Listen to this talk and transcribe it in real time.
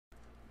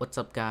What's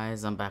up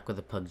guys, I'm back with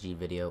a PUBG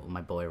video with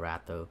my boy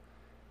Ratho.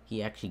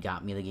 He actually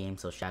got me the game,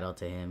 so shout out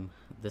to him.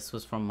 This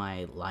was from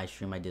my live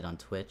stream I did on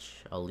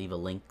Twitch. I'll leave a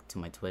link to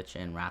my Twitch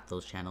and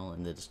Ratho's channel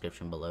in the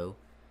description below.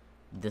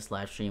 This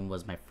live stream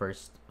was my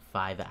first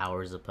 5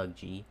 hours of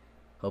PUBG.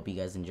 Hope you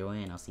guys enjoy,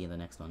 and I'll see you in the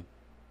next one.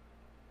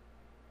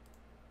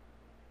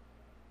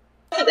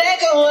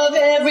 Let go of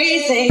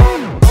everything.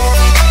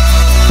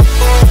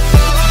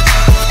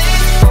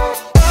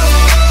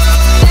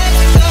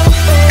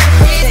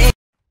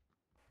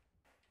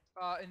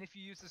 And if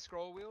you use the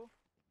scroll wheel,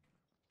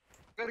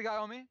 got a guy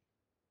on me.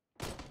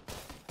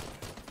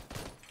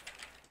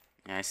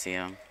 Yeah, I see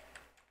him.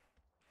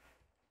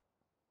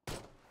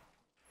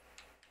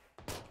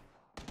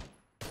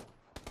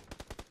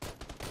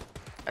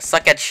 I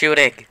suck at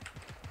shooting.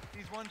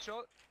 He's one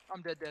shot.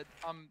 I'm dead.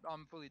 I'm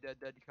fully dead.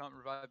 You can't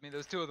revive me.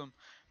 There's two of them.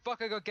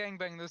 Fuck! I got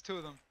gangbanged. There's two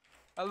of them.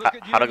 I look at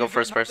you. How to and go you got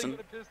first nothing person?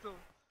 but a pistol.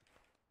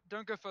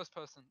 Don't go first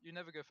person. You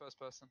never go first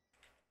person.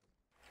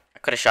 I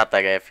could have shot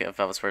that guy if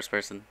I was first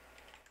person.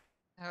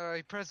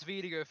 Press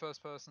V to go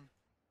first person.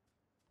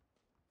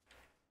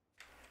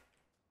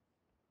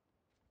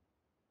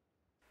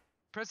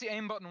 Press the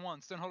aim button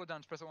once. Don't hold it down.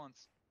 Just press it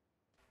once.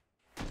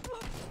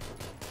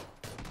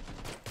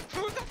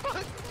 What the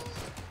fuck?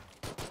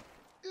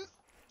 You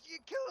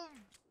kill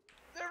him.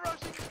 They're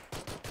rushing.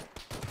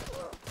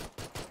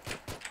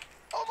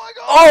 Oh my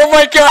god. Oh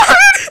my god!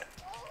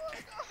 Oh my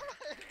god.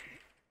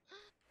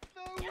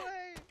 No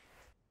way.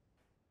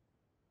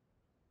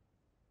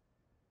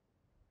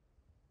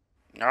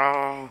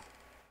 No.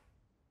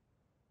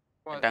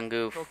 I What? done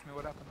goof. Talk to me.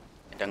 What happened?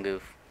 I done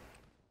goof.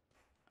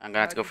 I'm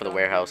gonna have to go How'd for you the done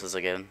warehouses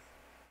again.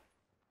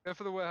 Go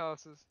for the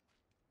warehouses.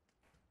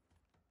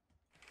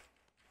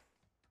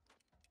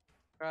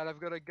 Alright, I've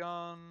got a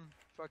gun,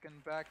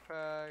 fucking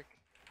backpack.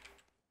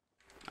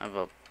 I have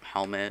a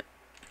helmet.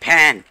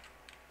 Pan!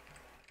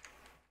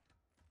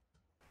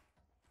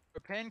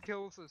 The pan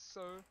kills is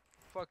so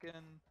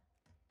fucking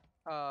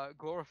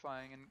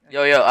glorifying and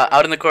Yo,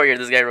 out in the courtyard,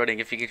 this guy running.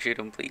 If you can shoot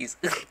him, please.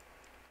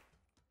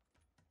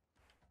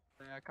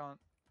 I can't.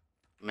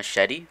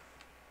 Machete?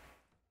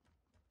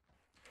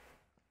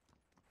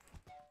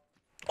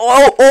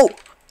 Oh!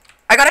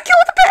 I got a kill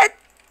with the pen!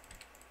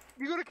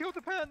 You gotta kill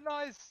the pan,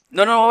 nice!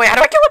 No, wait, how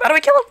do I kill him? How do I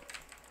kill him?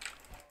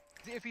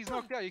 If he's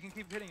knocked out, you can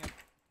keep hitting him.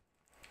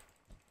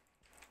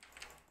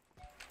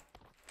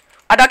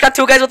 I knocked out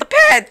two guys with the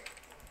pen!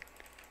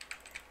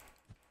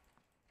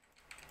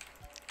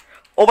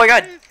 Oh my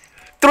god! Nice.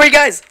 Three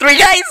guys!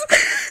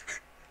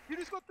 You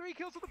just got 3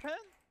 kills with the pan?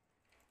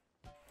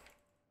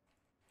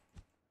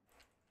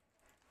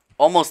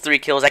 Almost 3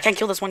 kills. I can't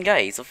kill this one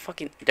guy. He's a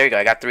fucking... There you go,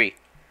 I got 3.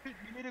 Dude,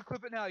 you need to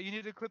clip it now. You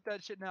need to clip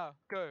that shit now.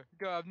 Go.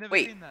 I've never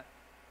Wait. seen that.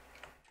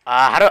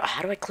 How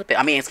do I clip it?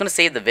 I mean, it's gonna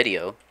save the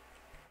video.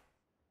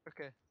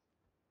 Okay.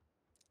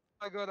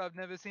 Oh my god, I've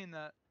never seen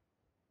that.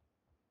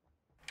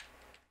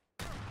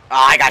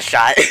 Ah, I got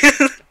shot.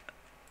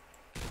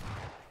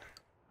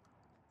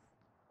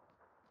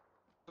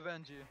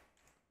 Avenge you.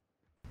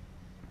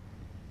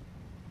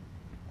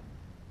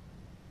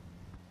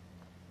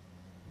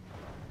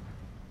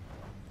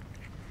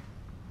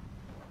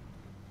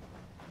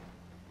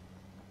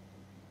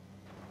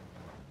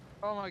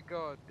 Oh my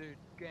god, dude,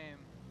 game.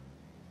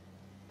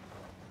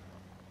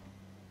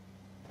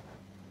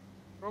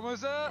 We're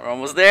almost there. We're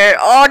almost there.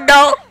 Oh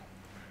no!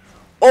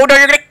 Oh no,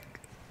 you're gonna...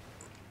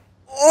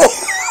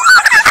 Oh!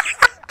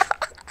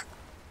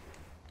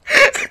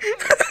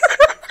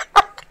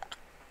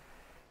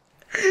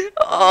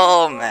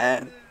 Oh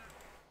man.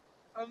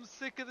 I'm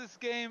sick of this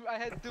game. I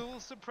had dual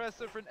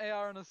suppressor for an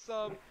AR and a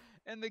sub,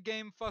 and the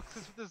game fucks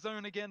us with the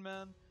zone again,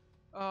 man.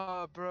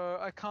 Oh, bro,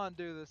 I can't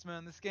do this,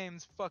 man. This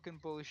game's fucking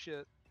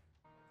bullshit.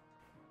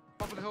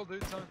 Top of the hill,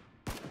 dude, zone.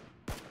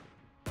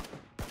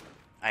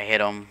 I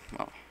hit him.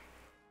 Oh.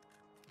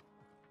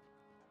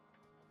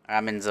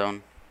 I'm in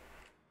zone.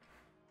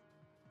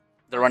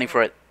 They're running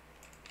for it.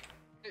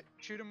 Hey,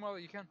 shoot him while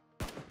you can.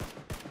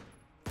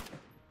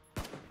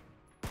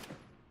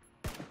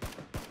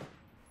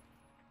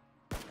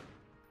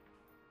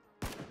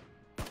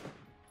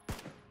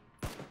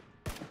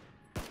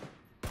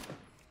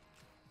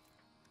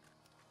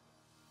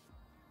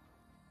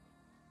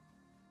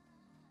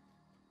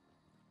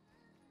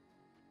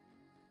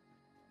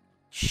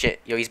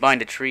 Shit, yo, he's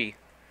behind a tree.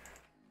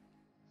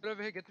 Get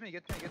over here, get to me.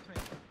 Get to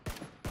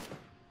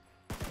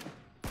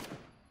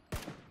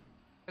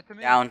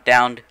me.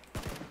 Downed.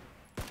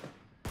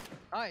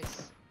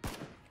 Nice.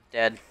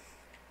 Dead.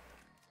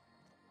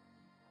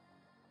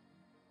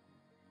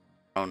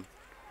 Okay,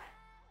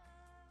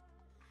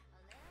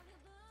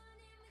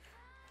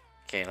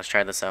 let's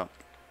try this out.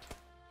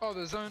 Oh,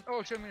 the zone.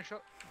 Oh, show me a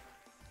shot.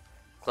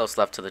 Close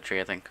left to the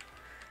tree, I think.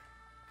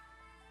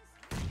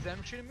 Is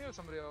them shooting me or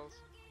somebody else?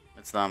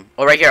 It's them.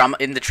 Oh, right here. I'm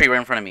in the tree right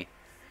in front of me.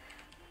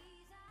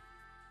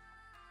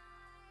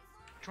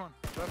 Which one?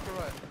 Left or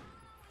right?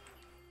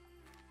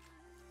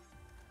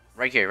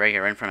 Right here, right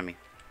in front of me.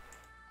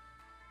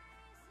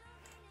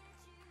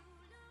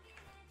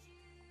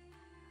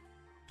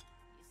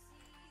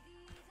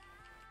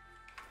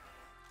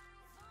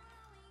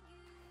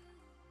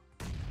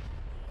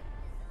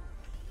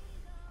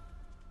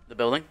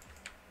 building.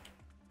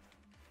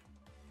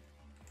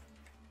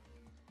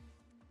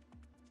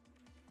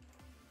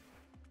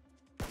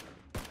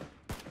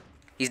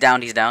 He's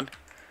down. He's down.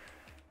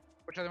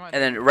 Which other one?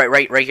 And then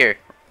right here.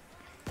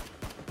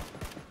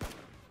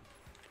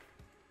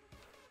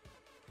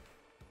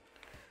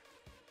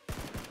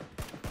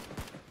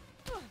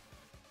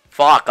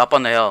 Fuck, up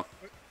on the hill.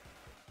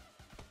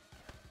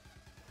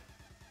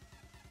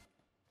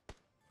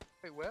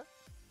 Wait, where?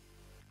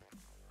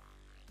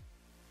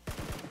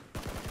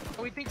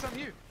 Oh, he thinks I'm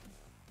you.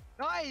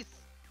 Nice!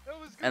 That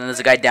was good. And then there's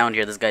a guy down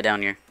here. This guy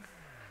down here.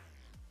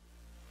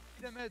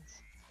 Them heads.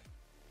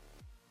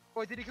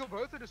 Wait, did he kill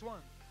both or just one?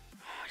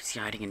 Is he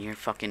hiding in here?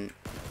 Fucking.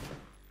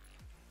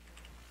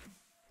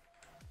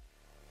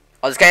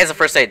 Oh, this guy has a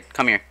first aid.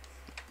 Come here.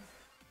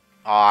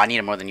 Oh, I need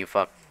it more than you.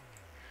 Fuck.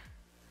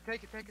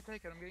 Take it. I'm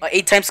getting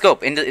 8 times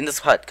scope in this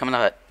hut. Come in the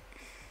hut.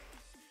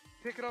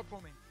 Pick it up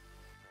for me.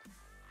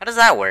 How does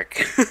that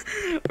work?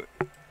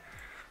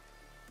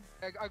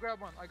 I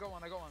grabbed one. I got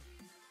one.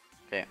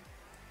 Okay.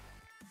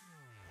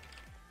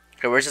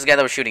 Okay, where's this guy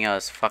that was shooting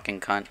us?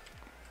 Fucking cunt.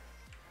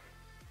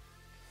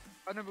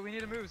 I know, but we need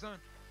to move zone.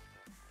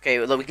 Okay,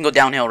 look, we can go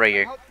downhill right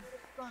here.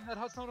 That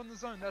hut's not on the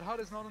zone. That hut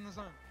is not on the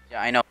zone.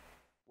 Yeah, I know.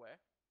 Where?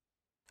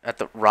 At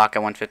the rock at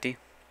 150.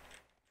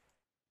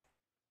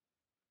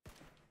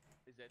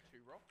 Is there 2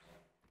 rocks?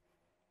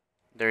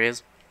 There he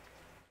is.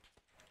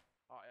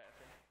 Oh, yeah, I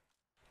think.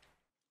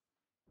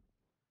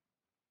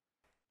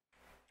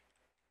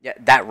 Yeah,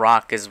 that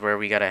rock is where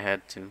we gotta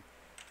head to.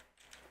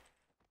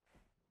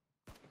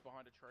 He's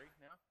behind a tree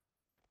now.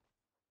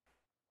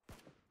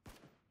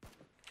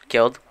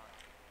 Killed.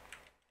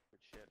 Good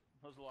shit.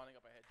 I was lining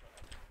up a headshot.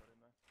 I got in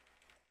there.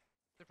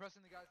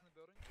 Suppressing the guys in the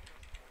building.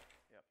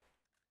 Yep.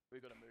 We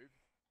gotta move.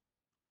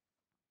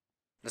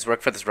 Let's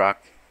work for this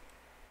rock.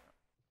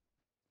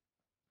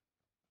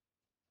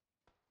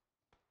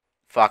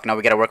 Fuck, no,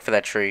 we gotta work for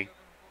that tree.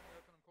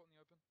 I'm caught in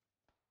the open.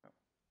 Yep.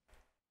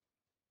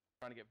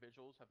 Trying to get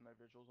visuals. Have no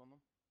visuals on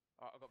them.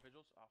 I got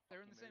visuals. Oh,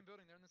 they're in the same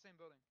building. Yeah,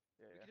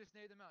 we can just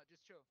nade them out.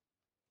 Just chill.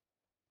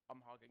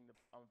 I'm about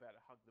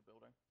to hug the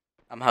building.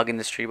 I'm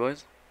hugging this tree,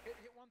 boys. Hit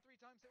one 3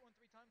 times.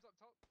 Up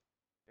top.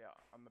 Yeah,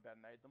 I'm about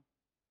to nade them.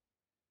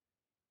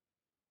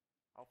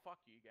 Oh, fuck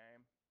you,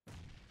 game.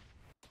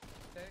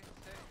 Stay.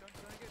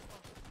 Don't get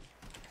bumped.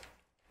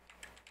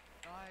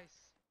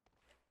 Nice.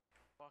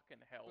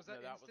 Fucking hell. Was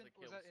that, was a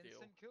kill. Was that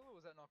instant kill or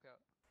was that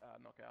knockout?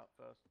 Knockout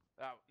first.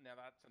 Now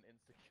that's an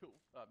instant kill.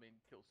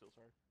 Kill still,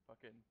 sorry.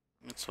 Fucking.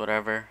 It's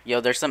whatever.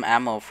 Yo, there's some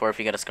ammo for if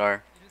you get a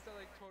scar. You just said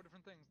like 12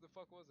 different things. The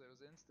fuck was it?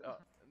 Was it instant?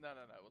 No,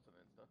 it wasn't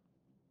instant.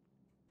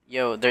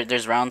 Yo,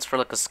 there's rounds for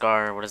like a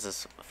scar. What is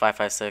this?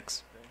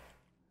 5.56.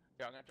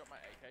 Yeah, I'm gonna drop my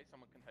AK.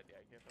 Someone can take the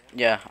AK if they want.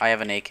 Yeah, I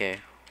have an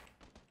AK.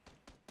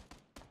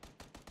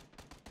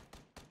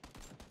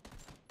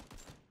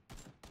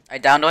 I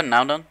downed one.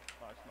 Nice.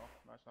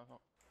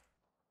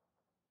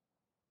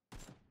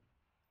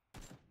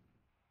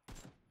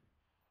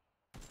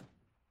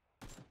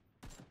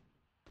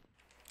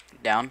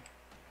 Down.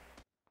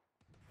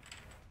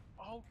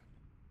 Oh,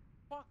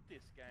 fuck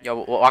this game. Yo,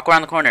 walk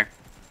around the corner.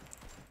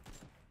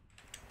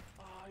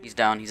 Oh, He's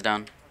down. I shot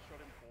him 4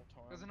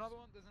 times. There's another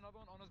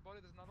one on his body.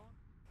 There's another one.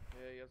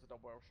 Yeah, he has a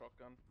double barrel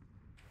shotgun.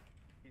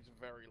 He's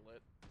very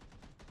lit.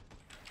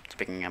 It's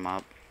picking him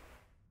up.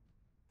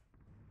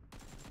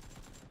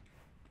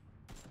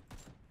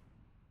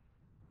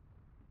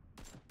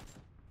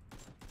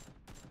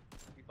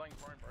 He's laying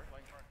prone, bro. Oh,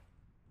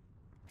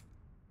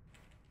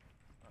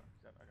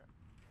 he's dead. Okay.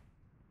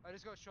 I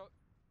just got shot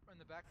in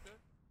the back there.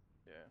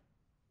 Yeah.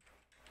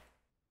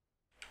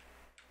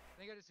 I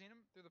think I just seen him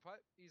through the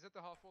pipe. He's at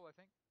the half wall, I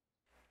think.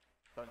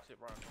 Don't sit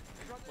right.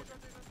 He's right there.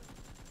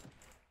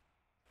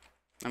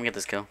 Let me get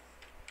this kill.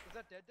 Was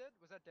that dead?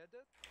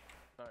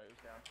 No, it was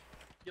down.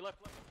 You left.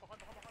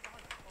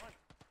 Behind.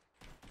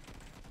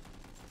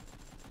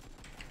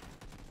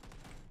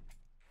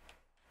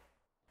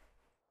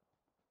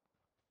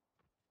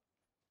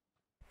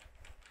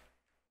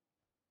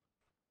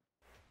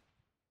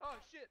 Oh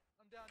shit!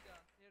 I'm down.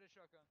 He had a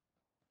shotgun.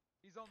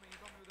 He's on me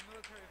with a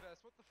military vest.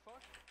 What the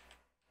fuck?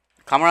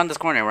 Come around this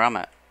corner where I'm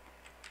at.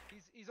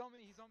 He's on me.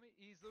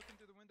 He's looking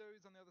through the window.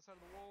 He's on the other side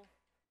of the wall.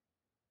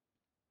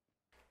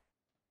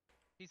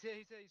 He's here.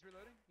 He's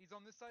reloading. He's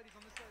on this side. He's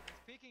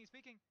peeking.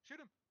 Shoot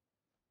him.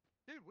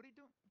 Dude, what are you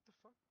doing? What the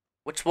fuck?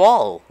 Which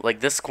wall? Like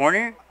this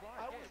corner? He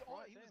was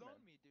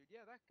on me, dude.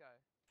 Yeah, that guy.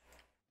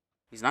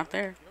 He's not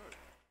there.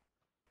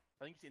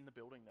 I think he's in the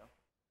building now.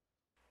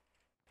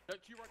 No,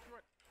 to your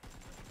right.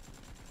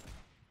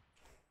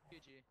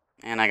 GG.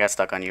 And I got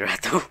stuck on you,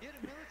 Ratho. He had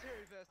a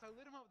military vest. I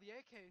lit him up with the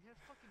AK. He had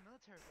a fucking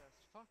military vest.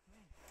 Fuck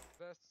me.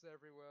 Vests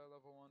everywhere.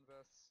 Level 1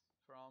 vests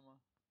for armor.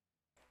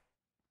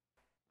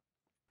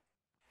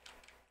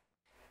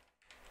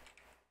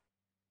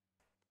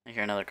 I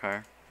hear another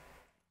car.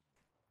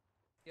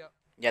 Yep.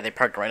 Yeah, they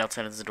parked right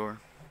outside of the door.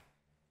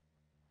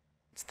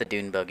 It's the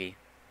dune buggy.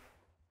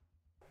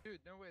 Dude,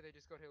 no way they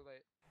just got here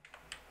late.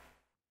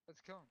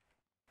 Let's kill him.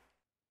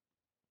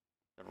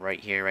 Right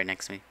here, right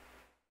next to me.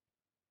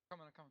 Come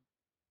on.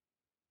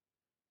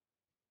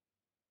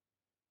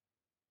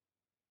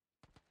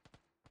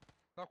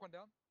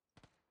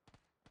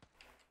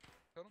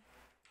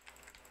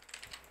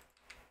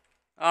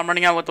 Oh, I'm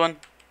running out with one.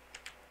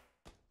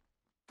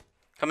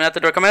 Coming out the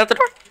door, coming out the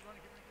door. Keep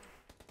running, keep running,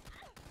 keep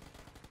running.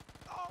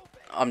 Oh,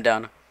 baited, I'm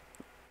down.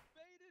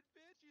 baited,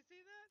 bitch. You see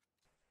that?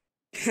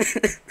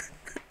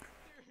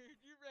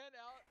 Dude, you ran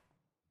out.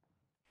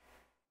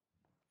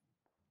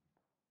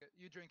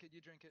 You drink it,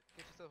 you drink it.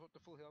 Get yourself up to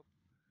full health.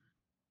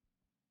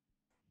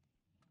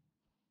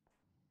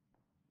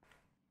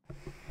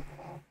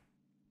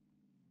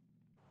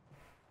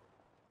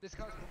 This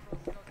car's coming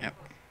across, this car's coming Yep.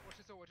 across. Watch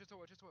your soul, watch your soul,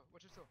 watch your soul,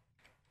 watch your soul.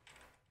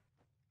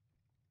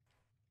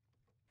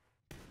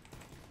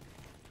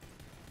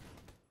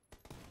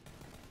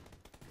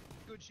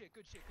 Good shit,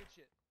 good shit, good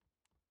shit.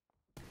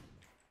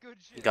 Good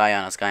shit. Guy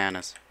on us, guy on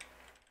us.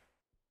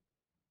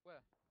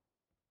 Where?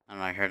 I don't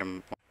know, I heard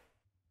him.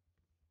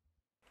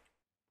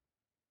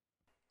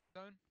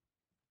 Zone?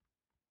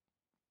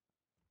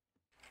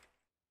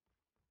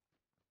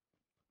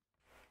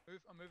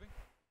 Move, I'm moving.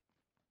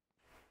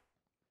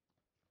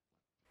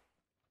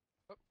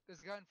 Oh, there's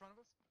a guy in front of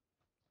us.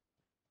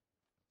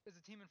 There's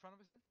a team in front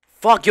of us.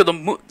 Fuck, you're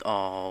the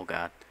oh,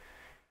 God.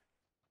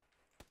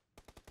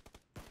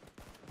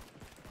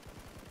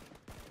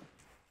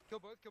 Kill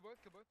both, kill both,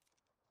 kill both.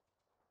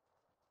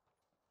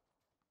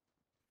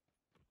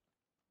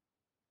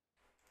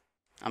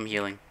 I'm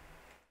healing.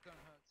 Zone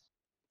hurts.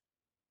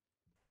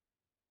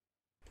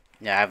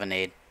 Yeah, I have a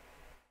nade.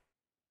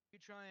 You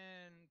try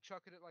and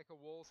chuck it at like a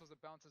wall so it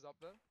bounces up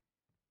there.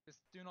 Just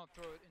do not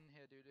throw it in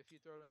here, dude. If you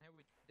throw it in here,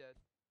 we're dead.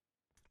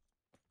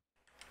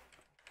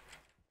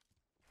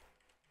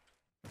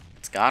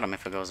 It's got him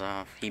if it goes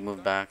off. He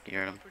moved back, you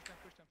heard him. Push down,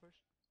 push down, push.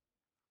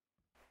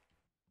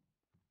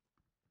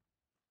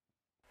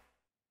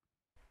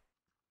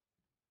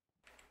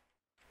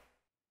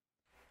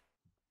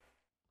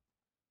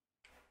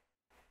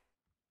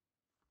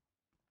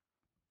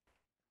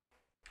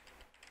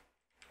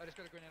 I just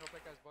got a grenade off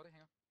that guy's body,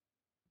 hang on.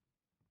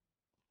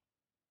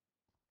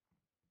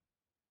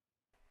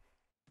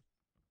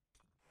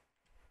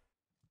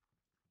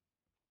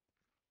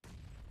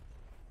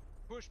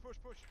 Push, push,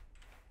 push.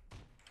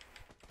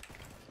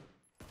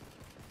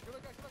 Kill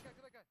that guy, kill that guy,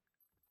 kill that guy.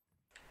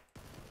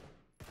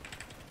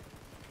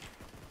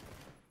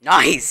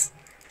 Nice! Man,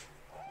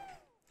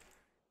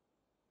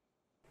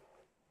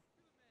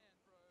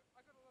 bro.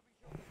 I got 11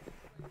 kills.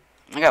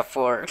 I got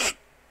 4.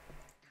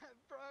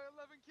 Bro,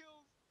 11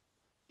 kills.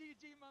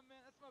 GG, my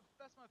man.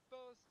 That's my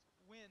first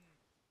win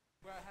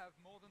where I have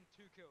more than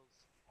 2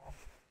 kills.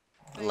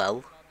 Thank Lol.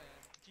 you, my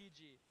man.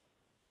 GG.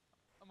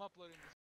 I'm uploading this.